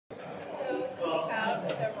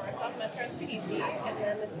the Aurora South Metro SBDC and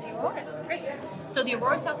then the City of Aurora. Great. So the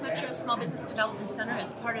Aurora South Metro Small Business Development Center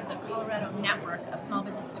is part of the Colorado network of small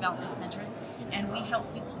business development centers, and we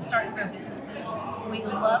help people start their businesses. We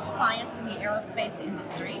love clients in the aerospace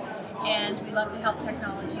industry, and we love to help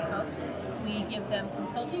technology folks. We give them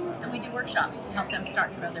consulting, and we do workshops to help them start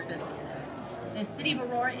and grow their businesses. The City of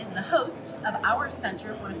Aurora is the host of our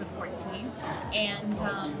center, one of the 14, and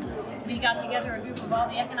we got together a group of all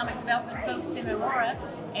the economic development folks in Aurora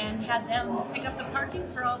and had them pick up the parking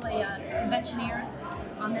for all the conventioneers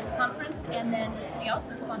on this conference, and then the city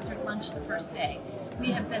also sponsored lunch the first day.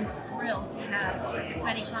 We have been thrilled to have this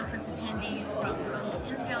many conference attendees from both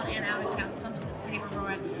in town and out of town come to the City of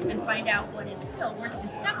Aurora and find out what is still worth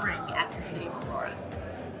discovering at the City of Aurora.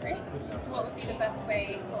 Great. So what would be the best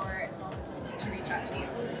way for a small business to reach out to you?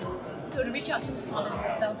 So to reach out to the Small Business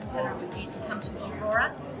Development Center would be to come to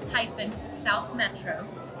Aurora-South-Metro,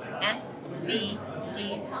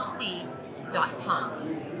 SBDC.com.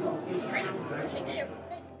 Great. Thank you.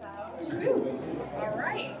 All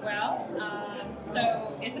right, well,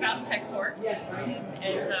 so it's about TechPort.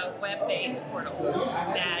 It's a web-based portal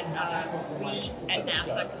that we at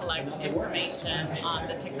NASA collect information on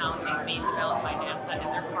the technologies being developed by NASA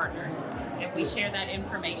and their partners. And we share that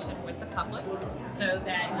information with the public so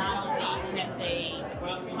that not only can they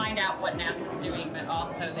find out what NASA's doing, but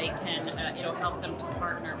also they can, it'll help them to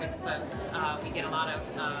partner with folks. We get a lot of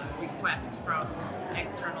requests from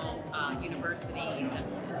external universities and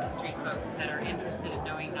industry folks that are interested in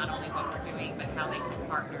knowing not only what we're doing, but how they can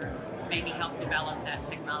partner to maybe help develop that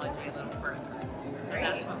technology a little further. So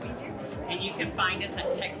that's what we do. And you can find us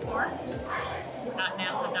at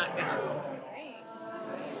techport.nasa.gov.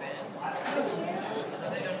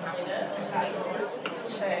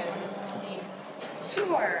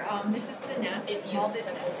 Sure. This is the NASA Small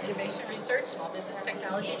Business Innovation Research, Small Business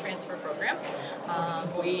Technology Transfer Program.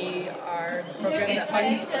 We are the program that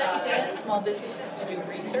funds small businesses to do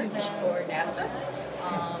research for NASA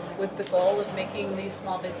with the goal of making these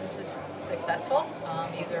small businesses successful,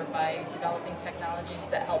 either by developing technologies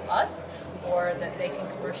that help us or that they can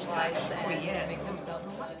commercialize and make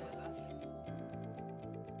themselves money with us.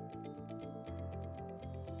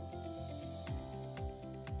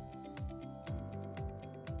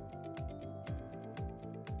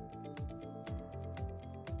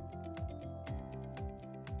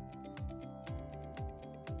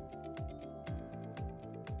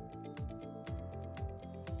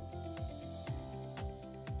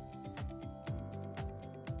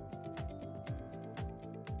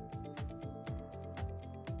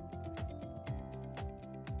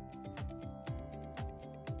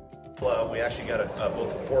 We actually got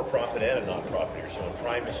both a for-profit and a non-profit here. So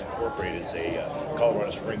Primus Incorporated is a Colorado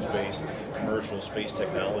Springs-based commercial space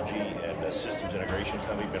technology and systems integration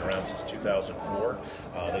company. Been around since 2004.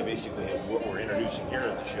 They basically have what we're introducing here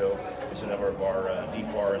at the show is a number of our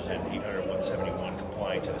DFARS and 800-171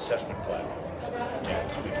 compliance and assessment platforms.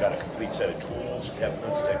 And so we've got a complete set of tools,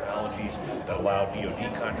 templates, technologies that allow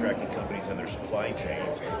DoD contracting companies and their supply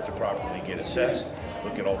chains to properly get assessed,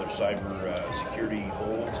 look at all their cyber security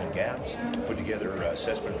holes and gaps, put together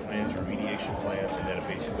assessment plans, remediation plans, and then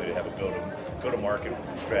basically to have a go-to-market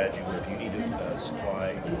strategy where if you need to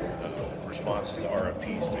supply responses to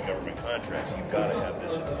RFPs to government contracts, you've got to have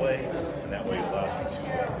this in play, and that way it allows you to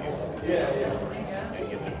be able to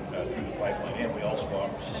get them through the pipeline. And we also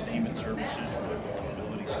offer sustainment services for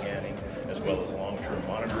vulnerability scanning as well as long-term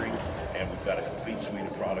monitoring, and we've got a complete suite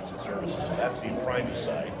of products and services. So that's the Primus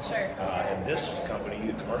side. Sure. And this company,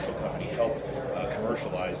 a commercial company, helped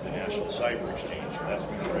commercialize the National Cyber Exchange. That's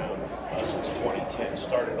been around since 2010.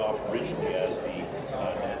 Started off originally as the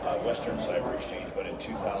Western Cyber Exchange, but in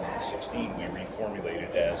 2016 we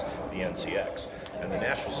reformulated as the NCX. And the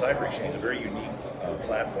National Cyber Exchange is a very unique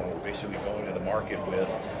platform. We're basically going to the market with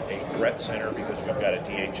a threat center because we've got a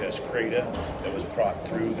DHS CRADA that was brought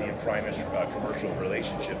through the Primus commercial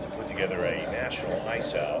relationship to put together a national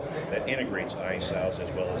ISAL that integrates ISALs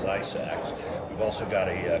as well as ISACs. We've also got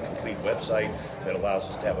a complete website that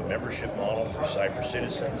allows us to have a membership model for cyber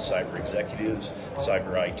citizens, cyber executives,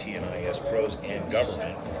 cyber IT and IS pros, and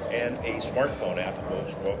government, and a smartphone app that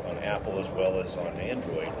works both on Apple as well as on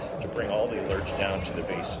Android to bring all the alerts down to the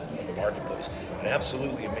base of the marketplace. An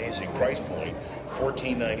absolutely amazing price point,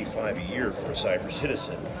 $14.95 a year for a cyber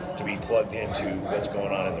citizen to be plugged into what's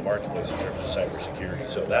going on in the marketplace in terms of cybersecurity.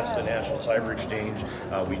 So that's the National Cyber Exchange.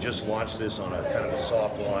 We just launched this on a kind of a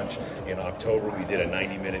soft launch in October. We did a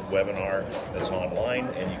 90-minute webinar that's online,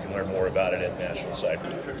 and you can learn more about it at National Cyber.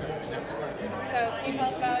 So can you tell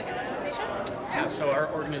us about your organization? Yeah, so our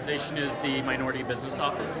organization is the Minority Business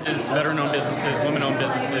Office. It's veteran-owned businesses, women-owned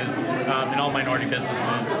businesses, and all minority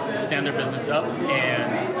businesses stand their business up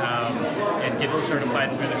and get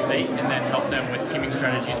certified through the state, and then help them with teaming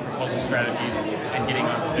strategies, proposal strategies, and getting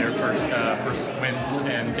onto their first wins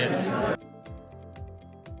and bids.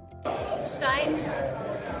 So I'm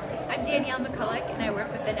Danielle McCulloch, and I work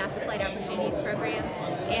with the NASA Flight Opportunities Program,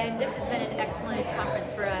 and this has been an excellent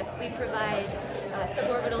conference for us. We provide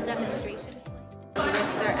suborbital demonstration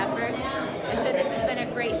with their efforts, and so this has been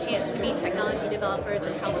a great chance to meet technology developers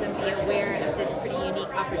and help them be aware of this pretty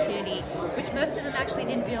unique opportunity, which most of them actually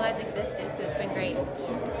didn't realize existed, so it's been great.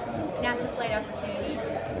 NASA Flight Opportunities.